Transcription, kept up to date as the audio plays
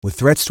With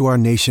threats to our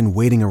nation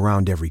waiting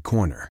around every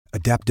corner,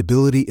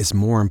 adaptability is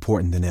more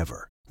important than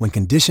ever. When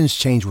conditions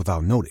change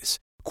without notice,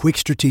 quick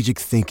strategic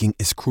thinking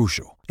is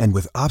crucial. And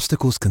with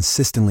obstacles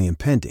consistently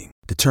impending,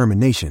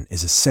 determination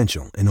is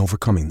essential in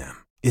overcoming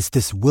them. It's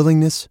this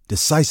willingness,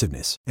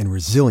 decisiveness, and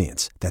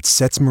resilience that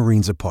sets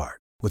Marines apart.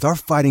 With our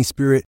fighting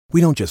spirit, we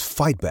don't just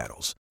fight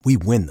battles, we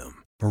win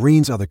them.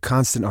 Marines are the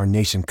constant our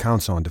nation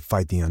counts on to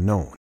fight the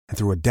unknown. And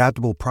through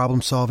adaptable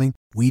problem solving,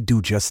 we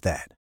do just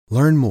that.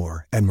 Learn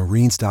more at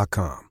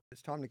marines.com.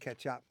 It's time to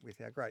catch up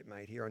with our great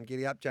mate here on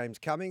Giddy Up, James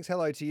Cummings.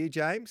 Hello to you,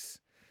 James.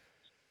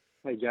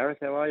 Hey, Gareth,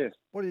 how are you?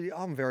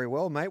 I'm very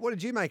well, mate. What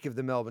did you make of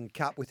the Melbourne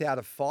Cup without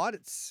a fight?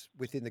 It's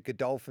within the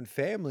Godolphin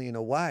family in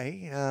a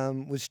way.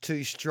 Was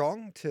too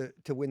strong to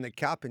win the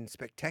Cup in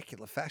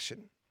spectacular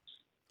fashion.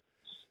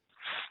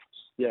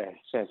 Yeah,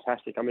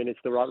 fantastic. I mean, it's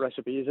the right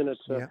recipe, isn't it?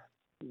 Yeah.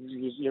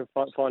 You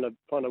find a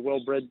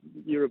well-bred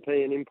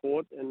European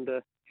import and,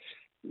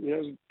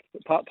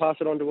 pass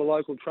it on to a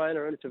local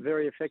trainer, and it's a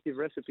very effective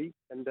recipe.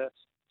 And the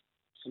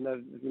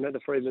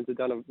Freedmans have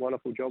done a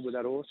wonderful job with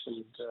that horse.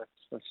 And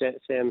I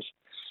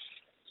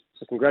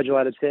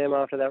congratulated Sam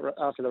after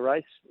the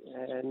race.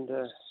 And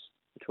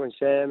between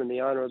Sam and the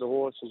owner of the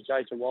horse and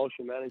Jason Walsh,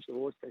 who managed the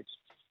horse, they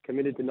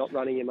committed to not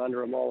running him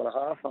under a mile and a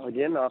half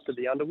again after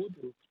the Underwood.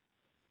 And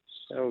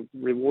they were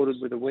rewarded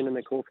with a win in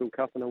the Caulfield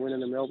Cup and a win in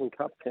the Melbourne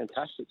Cup.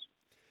 Fantastic.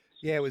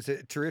 Yeah, it was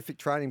a terrific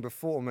training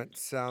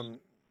performance.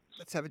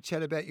 Let's have a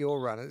chat about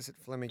your runners at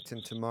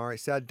Flemington tomorrow.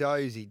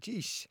 Sardozi,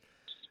 geez,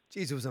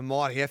 it was a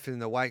mighty effort in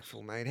the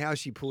Wakeful, mate. How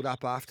she pulled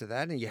up after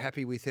that? Are you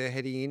happy with her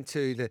heading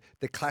into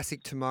the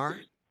Classic tomorrow?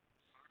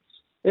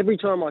 Every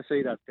time I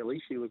see that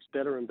filly, she looks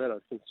better and better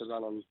since the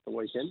run on the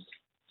weekend.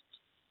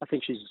 I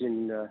think she's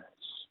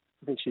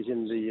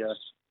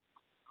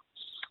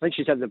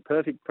had the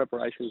perfect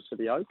preparations for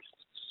the Oaks,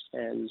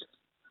 and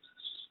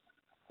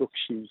look,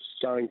 she's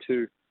going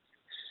to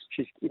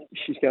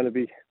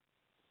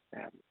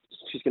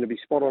be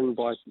spot on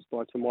by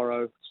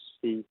tomorrow.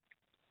 The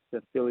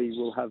filly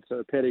will have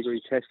her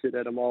pedigree tested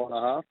at a mile and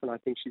a half, and I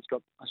think she's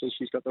got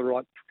the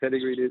right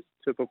pedigree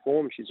to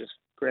perform. She's a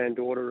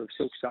granddaughter of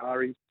Silk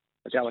Sari,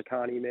 a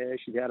Dalakani mare.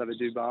 She's out of a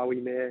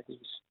Dubawi mare.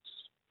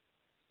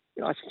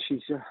 I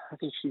think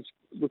she's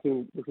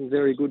looking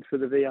very good for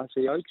the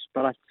VRC Oaks,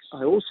 but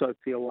I also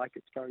feel like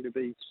it's going to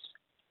be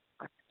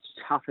a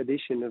tough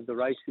edition of the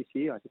race this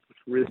year. I think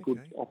it's really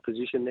good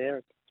opposition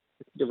there.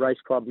 The race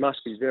club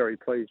must be very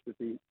pleased with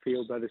the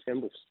field they've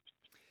assembled.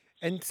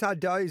 And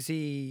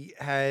Sardozi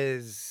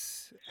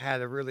has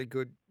had a really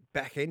good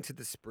back end to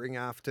the spring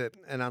after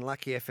an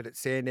unlucky effort at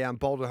Sandown,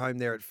 bowled her home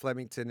there at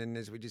Flemington, and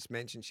as we just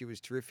mentioned, she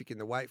was terrific in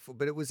the Wakeful.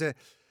 But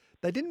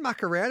they didn't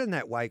muck around in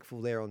that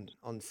Wakeful there on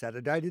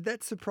Saturday. Did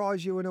that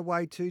surprise you in a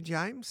way too,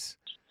 James?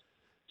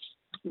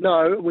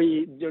 No,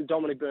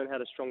 Dominic Byrne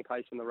had a strong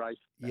pace in the race.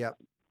 Yep.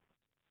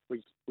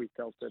 We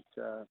felt that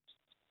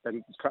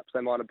perhaps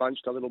they might have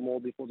bunched a little more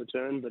before the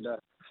turn, but the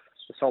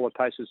solid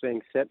pace was being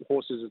set.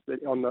 Horses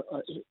on the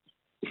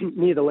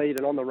near the lead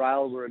and on the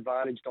rail were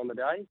advantaged on the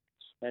day,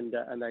 and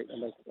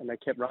they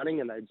kept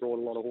running, and they brought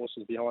a lot of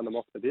horses behind them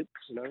off the bit.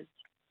 You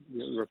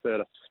refer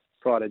to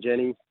Pride of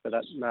Jenny for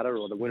that matter,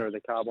 or the winner of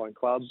the Carbine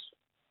Clubs,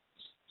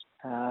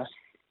 and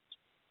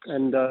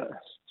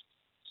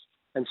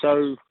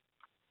so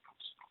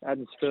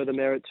adds further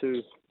merit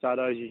to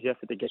Sardozi's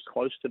effort to get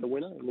close to the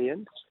winner in the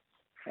end,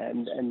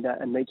 and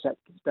makes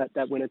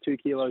that winner 2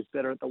 kilos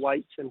better at the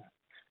weights, and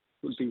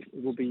it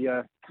will be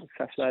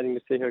fascinating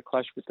to see her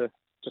clash with the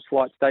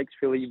Flight Stakes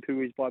filly,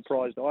 who is by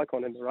prized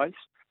icon in the race.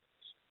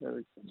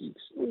 It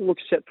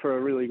looks set for a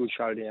really good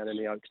showdown in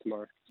the Oaks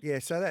tomorrow. Yeah,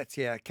 so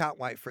can't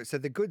wait for it. So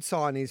the good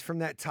sign is from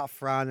that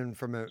tough run and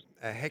from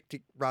a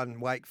hectic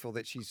run Wakeful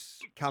that she's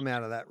come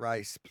out of that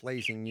race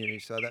pleasing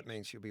news. So that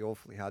means she'll be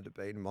awfully hard to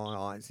beat in my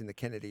eyes in the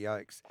Kennedy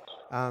Oaks.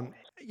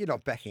 You're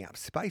not backing up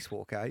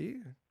Spacewalk, are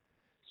you?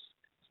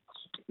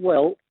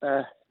 Well,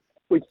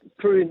 we've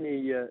proven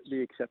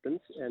the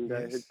acceptance, and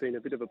Yes. It's been a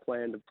bit of a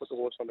plan to put the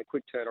horse on the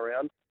quick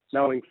turnaround,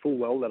 knowing full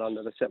well that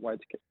under the set weight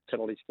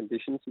penalties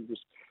conditions, he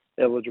was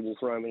eligible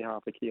for only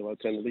half a kilo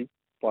penalty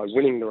by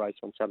winning the race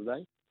on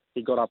Saturday.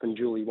 He got up and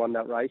duly won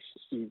that race.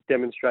 He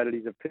demonstrated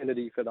his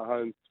affinity for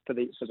the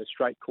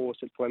straight course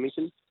at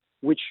Flemington,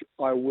 which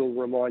I will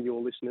remind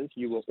your listeners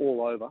you were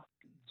all over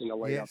in the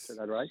lead up to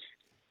that race.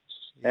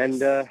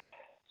 Yes.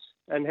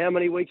 And how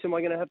many weeks am I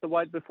going to have to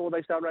wait before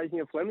they start racing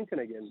at Flemington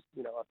again?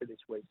 After this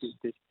week, do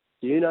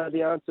you know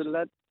the answer to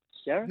that,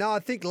 Gareth? No, I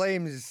think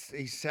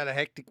he's had a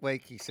hectic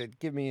week. He said,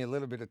 "Give me a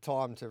little bit of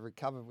time to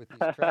recover with his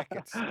track."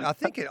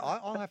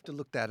 I'll have to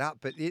look that up.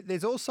 But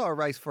there's also a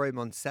race for him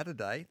on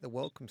Saturday, the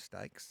Welcome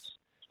Stakes.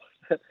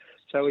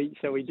 So we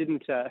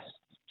didn't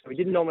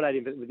nominate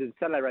him, but we did the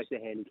Saturday race a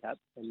handicap,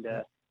 and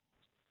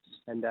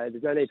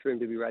there's no need for him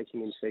to be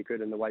racing in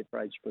secret in the weight for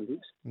age sprinters.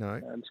 No.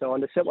 So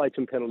under set weights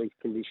and penalty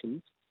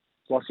conditions,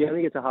 whilst he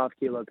only gets a half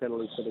kilo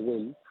penalty for the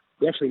win,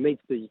 he actually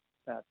meets the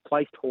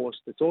placed horse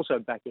that's also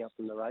backing up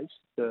in the race,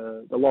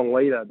 the long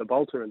leader, the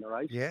bolter in the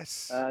race.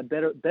 Yes. He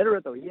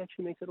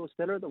actually makes that horse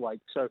better at the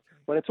weight. So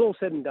when it's all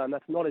said and done,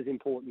 that's not as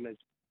important as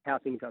how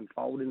things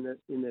unfold in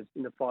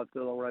the 5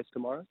 furlong race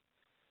tomorrow.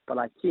 But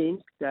I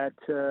think that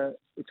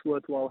it's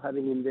worthwhile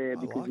having him there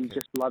because he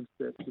just loves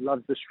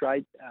the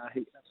straight.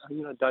 He,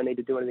 don't need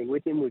to do anything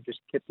with him. We just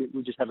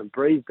haven't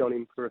breathed on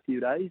him for a few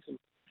days, and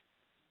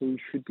he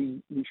should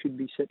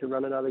be set to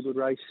run another good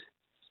race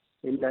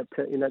in that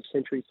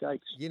Century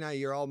Stakes. You know,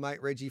 your old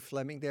mate Reggie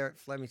Fleming there at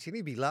Flemington,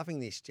 he'd be loving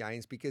this,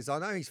 James, because I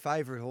know his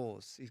favourite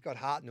horse. He's got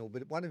Hartnell,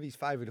 but one of his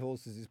favourite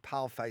horses is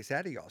Paleface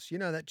Adios. You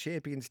know, that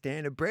champion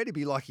standard bred. It'd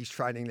be like he's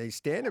training these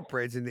standard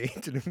breds in the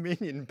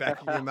Inter-Dominion,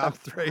 backing him up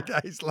 3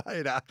 days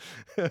later.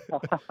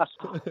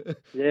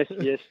 yes,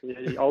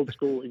 old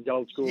school. He's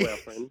old school, our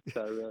friend.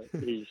 So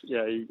he's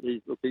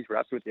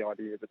wrapped with the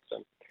idea. But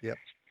yep,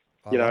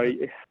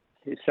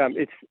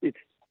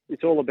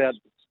 it's all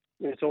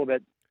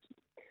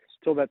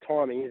about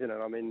timing, isn't it?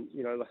 I mean,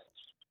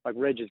 like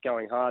Reg is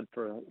going hard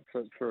for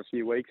a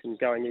few weeks and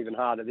going even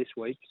harder this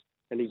week.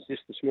 And he's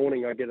just this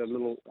morning I get a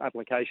little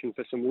application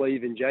for some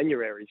leave in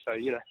January. So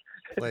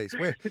please,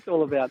 it's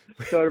all about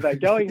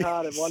going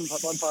hard at one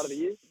part of the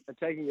year and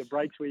taking your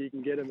breaks where you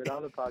can get them in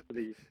other parts of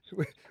the year.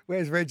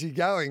 Where's Reggie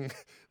going?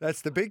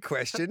 That's the big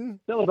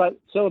question.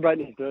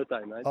 Celebrating his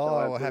birthday, mate.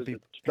 Oh, so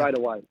straight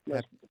away.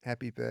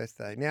 Happy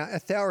birthday! Now,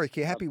 Athalric,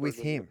 you're happy with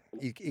him?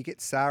 You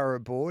get Sarah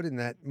aboard in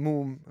that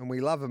Moom, and we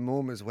love a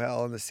Moom as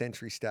well in the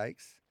Century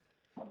Stakes.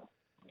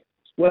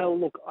 Well,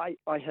 look, I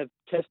have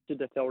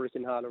tested Athalric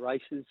in harder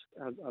races.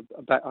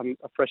 I'm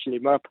freshening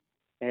him up,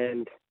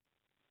 and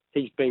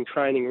he's been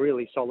training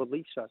really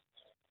solidly. So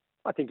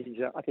I think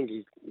he's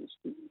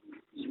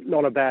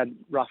not a bad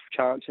rough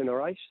chance in the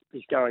race.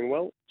 He's going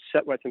well.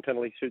 Set weights and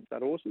penalty suits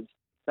that horse.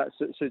 That's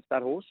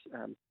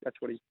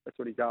what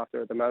he's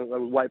after at the moment.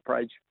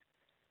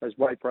 Those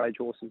weight for age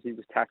horses he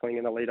was tackling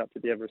in the lead up to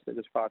the Everest, they're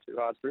just far too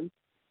hard for him.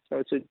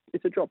 So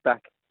it's a drop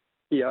back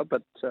here,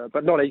 but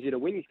not easy to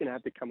win. He's going to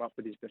have to come up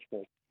with his best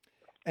form.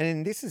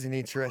 And this is an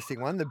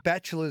interesting one. The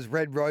Bachelor's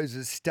Red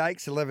Roses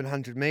Stakes,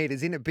 1,100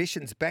 metres.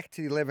 Inhibitions back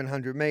to the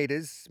 1,100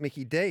 metres.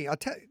 Mickey D.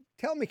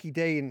 Tell Mickey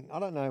D, and I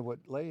don't know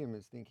what Liam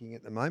is thinking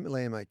at the moment,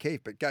 Liam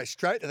O'Keefe, but go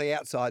straight to the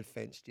outside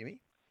fence,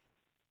 Jimmy.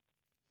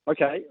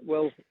 Okay,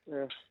 well,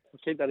 I'll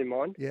keep that in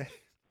mind. Yeah.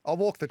 I'll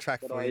walk the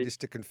track for you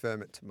just to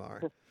confirm it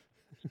tomorrow.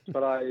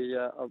 But I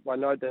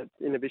know that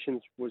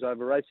Inhibitions was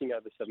over racing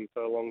over 7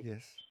 furlongs.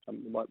 Yes.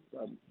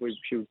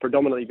 She's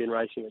predominantly been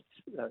racing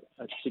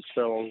at 6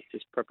 furlongs,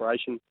 just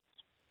preparation.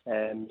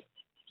 And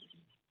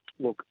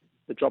look,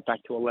 the drop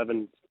back to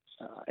 11,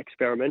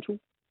 experimental.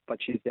 But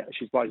she's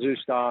by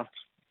Zoostar.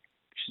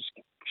 She's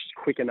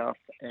quick enough,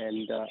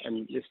 and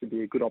this would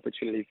be a good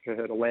opportunity for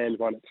her to land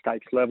one at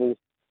stakes level.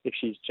 If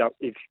she's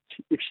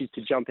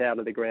to jump out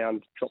of the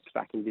ground, drops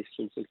back in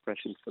distance and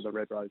pressures for the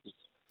Red Roses.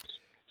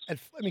 At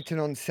Flemington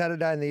on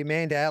Saturday, and the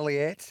Amanda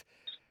Alliette,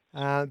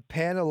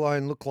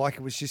 Panalone looked like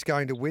it was just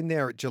going to win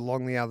there at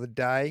Geelong the other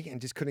day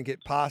and just couldn't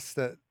get past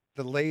the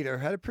leader.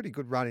 Had a pretty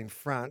good run in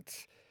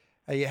front.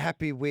 Are you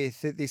happy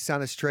with this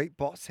Son of Street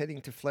Boss heading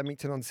to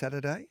Flemington on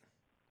Saturday?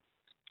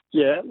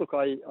 Yeah, look,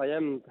 I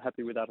am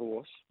happy with that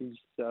horse. He's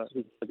going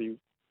to be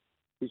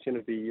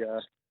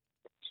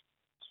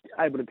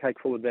able to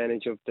take full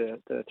advantage of the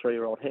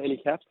 3-year-old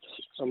handicaps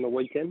on the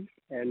weekend,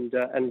 and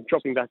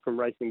dropping back from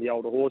racing the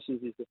older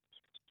horses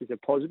is a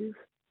positive.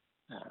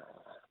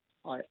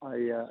 I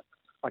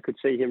could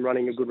see him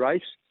running a good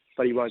race,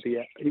 but he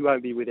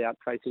won't be without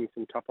facing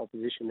some tough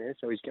opposition there.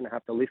 So he's going to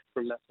have to lift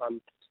from that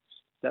run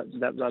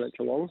at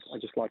Geelong. I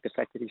just like the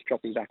fact that he's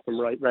dropping back from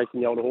racing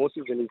the older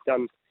horses, and he's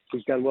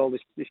done well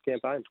this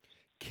campaign.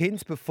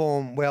 Kin's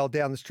performed well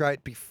down the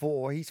straight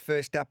before. He's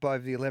first up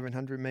over the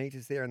 1,100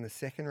 metres there in the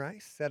second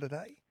race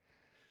Saturday.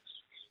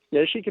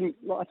 Yeah, she can.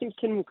 I think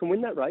Kin can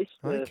win that race.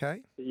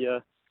 Okay.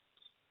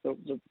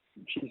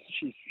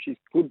 She's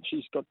good.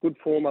 She's got good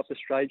form up the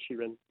straight. She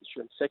ran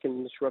second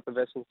in the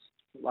Effervescence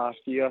last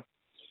year,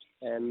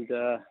 and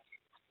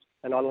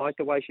I like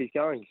the way she's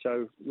going.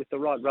 So with the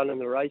right run in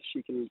the race,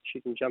 she can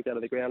jump out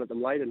of the ground at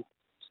them late, and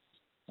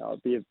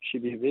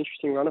she'd be an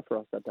interesting runner for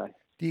us that day.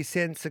 Do you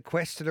sense a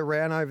question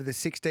around over the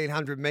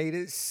 1,600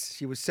 metres?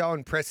 She was so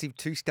impressive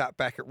to start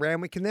back at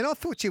Randwick, and then I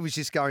thought she was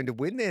just going to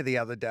win there the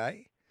other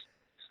day.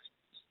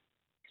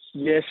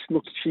 Yes,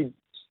 look, she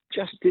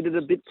just did it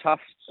a bit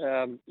tough.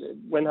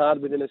 Went hard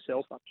within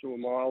herself up to a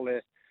mile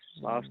there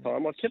last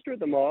time. I've kept her at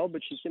the mile,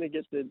 but she's going to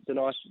get the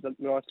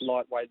nice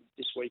lightweight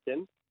this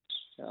weekend.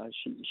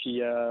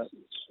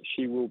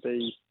 She will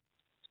be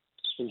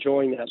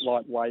enjoying that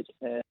lightweight,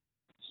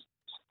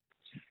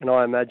 and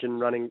I imagine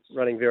running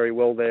very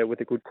well there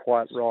with a good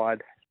quiet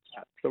ride.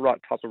 It's the right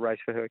type of race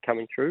for her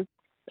coming through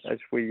as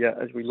we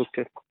look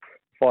to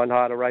find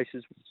harder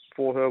races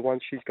for her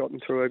once she's gotten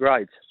through her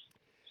grades.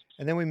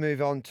 And then we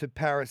move on to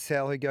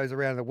Paracel, who goes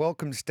around the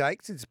Welcome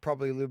Stakes. It's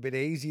probably a little bit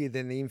easier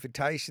than the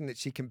Invitation that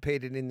she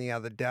competed in the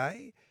other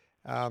day.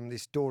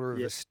 This daughter of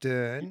a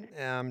Stern.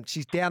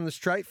 She's down the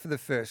straight for the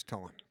first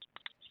time.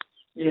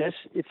 Yes,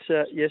 it's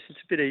a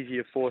bit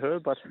easier for her,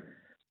 but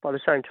by the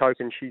same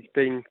token, she's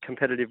been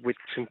competitive with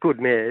some good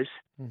mares.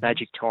 Mm-hmm.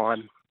 Magic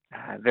Time,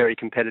 very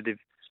competitive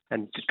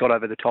and just got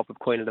over the top of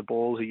Queen of the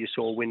Balls, who you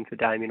saw win for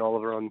Damien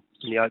Oliver in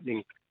the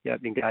opening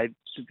game,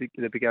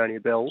 the Begonia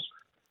Bell.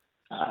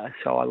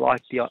 So I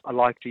like the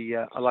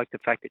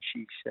fact that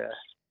she's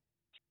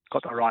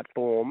got the right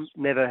form.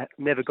 Never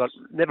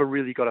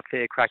really got a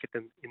fair crack at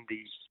them in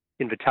the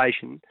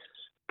invitation,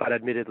 but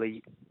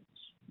admittedly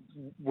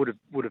would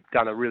have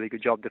done a really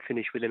good job to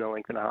finish within a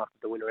length and a half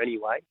of the winner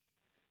anyway.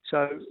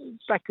 So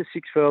back to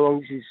 6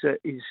 furlongs is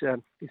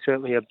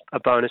certainly a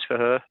bonus for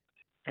her,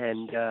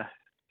 and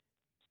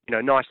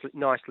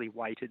nicely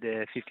weighted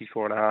there,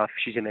 54.5.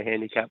 She's in the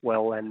handicap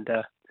well, and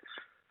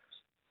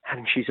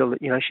she's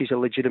a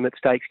legitimate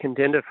stakes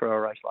contender for a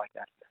race like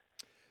that.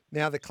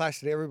 Now the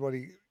clash that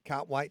everybody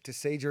can't wait to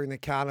see during the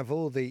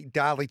carnival, the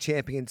Daily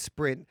Champion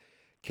Sprint.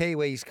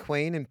 Kiwi's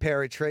Queen,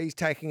 Imperatrice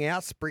taking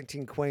out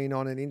Sprinting Queen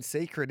on an In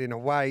Secret in a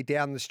way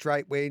down the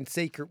straight, where In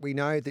Secret we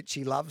know that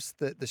she loves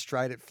the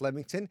straight at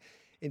Flemington.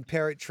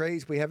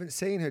 Imperatrice, we haven't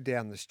seen her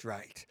down the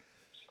straight.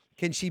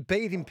 Can she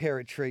beat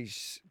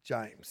Imperatrice,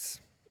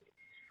 James?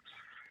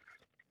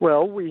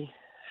 Well, we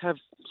have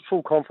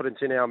full confidence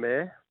in our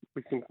mare.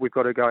 We think we've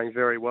got her going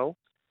very well.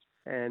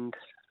 And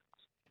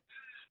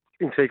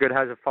In Secret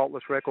has a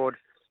faultless record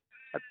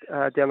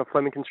down the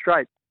Flemington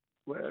Straight,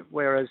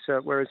 whereas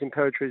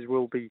Imperatrice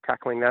will be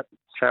tackling that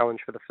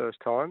challenge for the first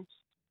time.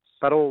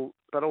 But all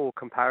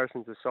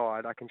comparisons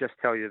aside, I can just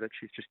tell you that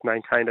she's just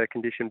maintained her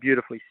condition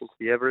beautifully since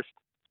the Everest.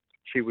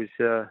 She was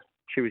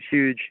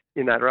huge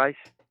in that race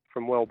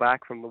from well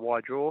back from the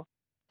wide draw,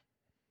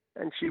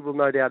 and she will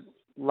no doubt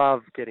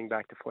love getting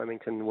back to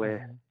Flemington,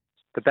 where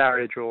the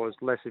barrier draw is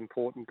less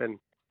important than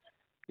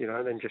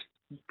just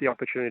the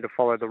opportunity to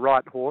follow the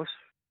right horse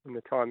when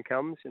the time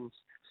comes, and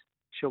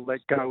she'll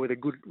let go with a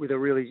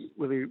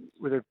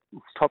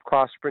top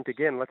class sprint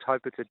again. Let's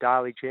hope it's a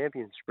Daily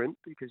Champion sprint,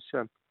 because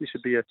this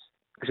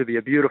would be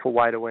a beautiful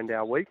way to end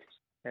our week,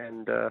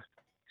 and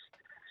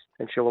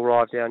she'll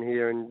arrive down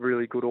here in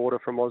really good order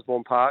from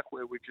Osborne Park,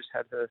 where we've just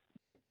had her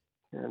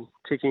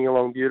ticking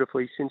along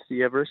beautifully since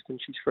the Everest,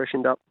 and she's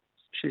freshened up.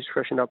 She's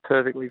freshened up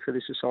perfectly for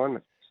this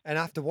assignment. And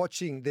after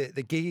watching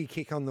the Giddy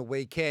kick on the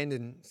weekend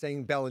and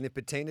seeing Bella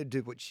Nipotina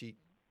do what she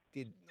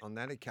did on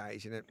that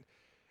occasion, it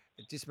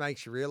just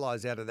makes you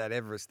realise out of that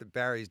Everest that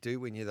barriers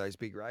do win you those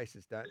big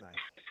races, don't they?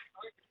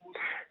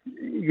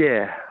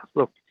 Yeah.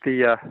 Look,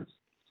 it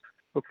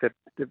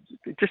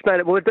just made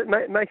it. Well,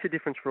 it makes a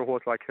difference for a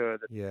horse like her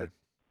that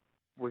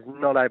was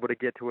not able to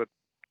get to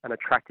an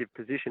attractive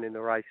position in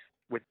the race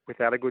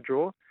without a good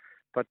draw.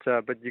 But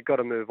you've got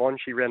to move on.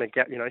 She ran a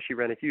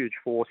huge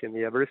force in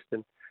the Everest,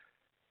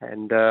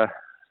 and now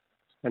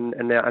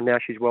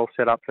she's well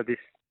set up for this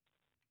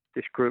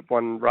Group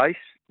 1 race.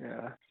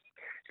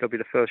 It'll be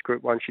the first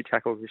Group 1 she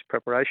tackles this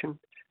preparation,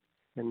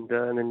 and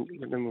then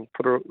we'll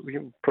put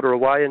her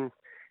away and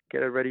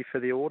get her ready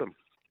for the autumn.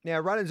 Now,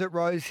 runners at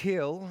Rose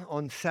Hill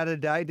on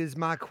Saturday. Does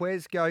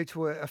Marquez go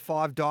to a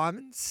 5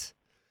 Diamonds?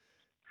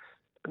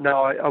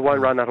 No, I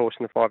won't run that horse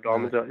in the 5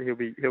 Diamonds. No. He'll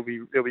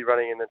be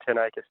running in the 10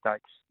 Acre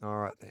Stakes. All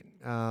right then.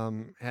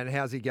 And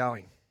how's he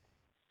going?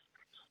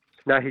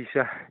 No,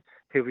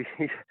 he'll be.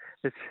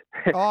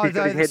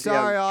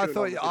 Sorry. I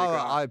thought.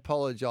 I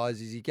apologise.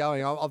 Is he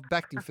going? I've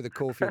backed him for the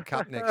Caulfield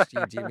Cup next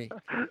year, Jimmy.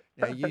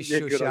 Now you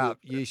shush up.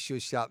 You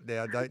shush up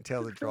now. Don't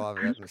tell the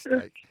driver that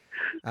mistake.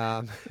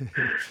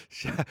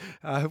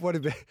 What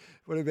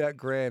about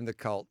Graham the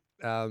Colt?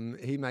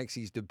 He makes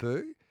his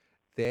debut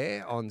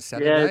there on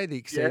Saturday. The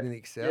Exceed and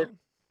Excel. Yeah.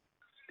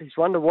 He's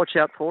one to watch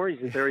out for.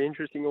 He's a very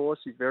interesting horse.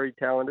 He's very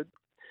talented.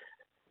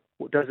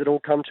 Does it all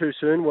come too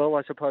soon? Well,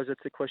 I suppose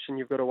that's the question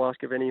you've got to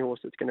ask of any horse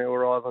that's going to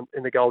arrive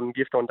in the Golden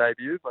Gift on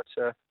debut. But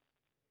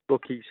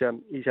look, he's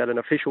had an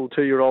official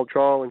 2-year-old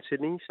trial in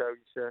Sydney, so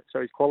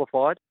he's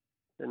qualified,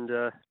 and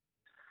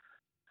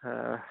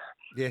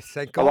yes,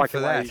 thank God for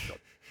that.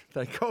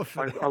 Thank God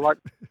for that.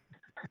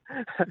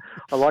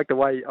 I like the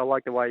way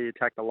he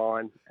attacked the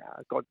line.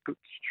 Got good,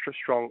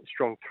 strong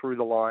through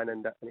the line,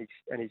 and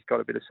he's got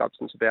a bit of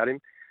substance about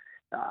him.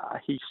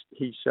 He's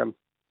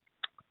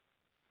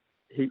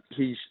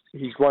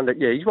one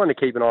to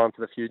keep an eye on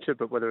for the future,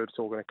 but whether it's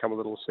all going to come a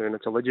little soon,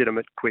 it's a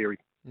legitimate query.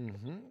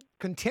 Mm-hmm.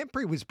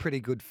 Contemporary was pretty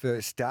good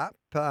first up.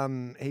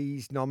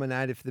 He's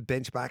nominated for the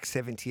benchmark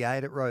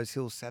 78 at Rose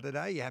Hill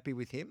Saturday. You happy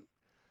with him?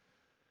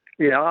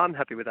 Yeah, I'm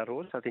happy with that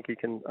horse. I think he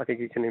can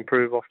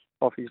improve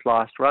off his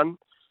last run,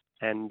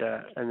 and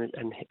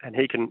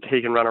he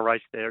can run a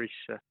race there.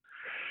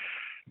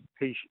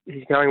 He's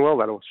going well,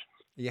 that horse.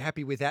 Are you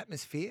happy with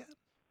Atmosphere?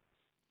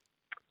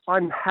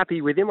 I'm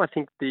happy with him. I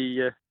think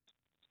it's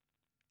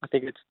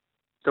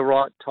the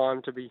right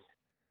time to be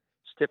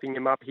stepping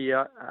him up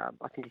here.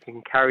 I think he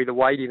can carry the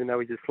weight, even though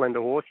he's a slender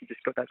horse. He's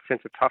just got that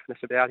sense of toughness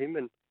about him,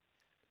 and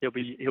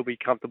he'll be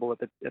comfortable at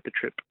the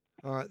trip.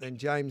 All right then,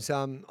 James.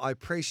 I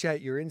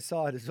appreciate your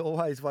insight as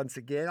always. Once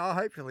again,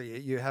 hopefully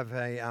you have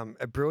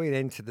a brilliant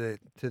end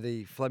to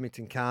the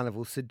Flemington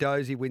Carnival.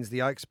 Sadozi wins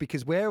the Oaks,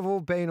 because we've all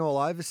been all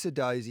over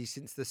Sadozi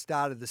since the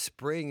start of the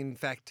spring. In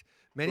fact,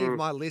 many of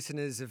my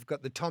listeners have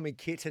got the Tommy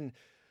Kitten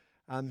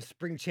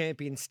Spring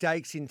Champion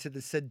Stakes into the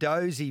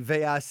Sadozi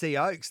VRC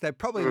Oaks. They're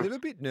probably a little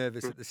bit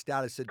nervous at the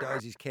start of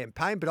Sadozi's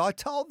campaign, but I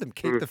told them,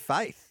 keep the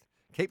faith.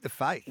 Keep the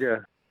faith. Yeah.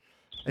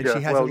 And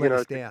she hasn't let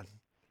us down.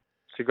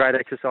 It's a great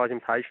exercise in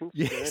patience.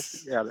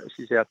 Yes. You know?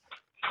 She's out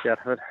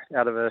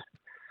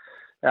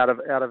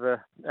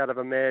of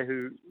a mare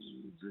who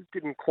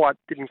didn't quite.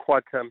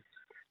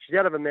 She's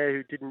out of a mare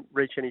who didn't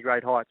reach any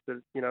great heights, but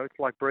you know, it's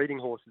like breeding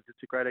horses. It's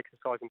a great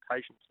exercise in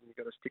patience, and you've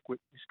got to stick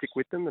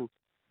with them, and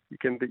you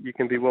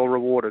can be well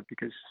rewarded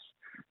because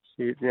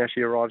now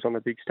she arrives on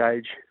the big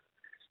stage,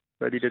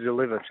 ready to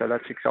deliver. So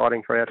that's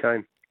exciting for our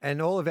team.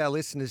 And all of our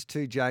listeners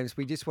too, James.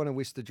 We just want to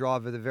wish the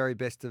driver the very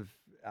best of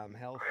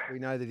health. We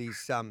know that he's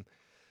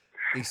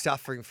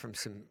suffering from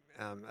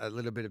a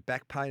little bit of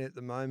back pain at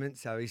the moment,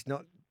 so he's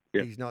not.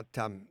 Yeah. He's not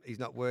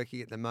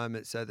working at the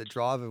moment. So the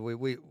driver,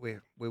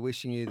 we're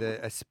wishing you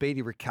a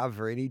speedy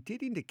recovery. And he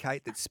did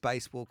indicate that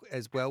Spacewalk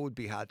as well would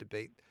be hard to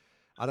beat.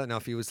 I don't know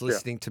if he was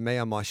listening to me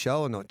on my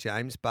show or not,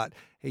 James, but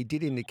he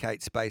did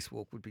indicate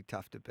Spacewalk would be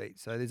tough to beat.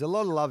 So there's a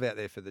lot of love out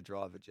there for the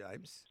driver,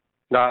 James.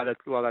 No,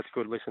 that's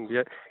good. Listen,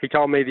 he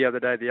told me the other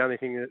day the only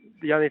thing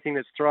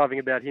that's thriving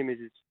about him is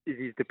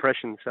his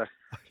depression. So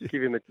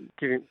keep him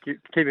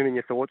in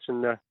your thoughts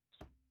and.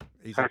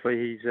 Hopefully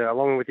he's,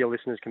 along with your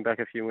listeners, can back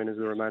a few winners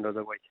the remainder of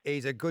the week.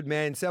 He's a good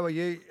man. So are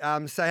you.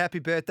 Say happy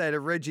birthday to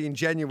Reggie in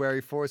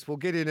January for us. We'll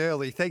get in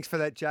early. Thanks for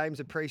that, James.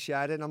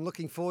 Appreciate it. I'm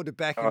looking forward to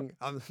backing.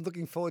 I'm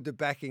looking forward to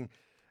backing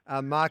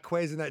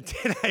Marquez in that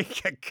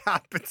 10-acre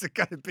cup. It's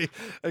going to be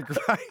a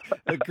great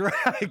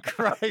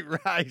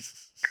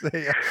race.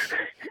 See ya.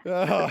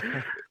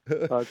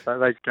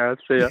 Thanks, Gareth.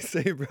 See ya.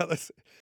 See you, brothers.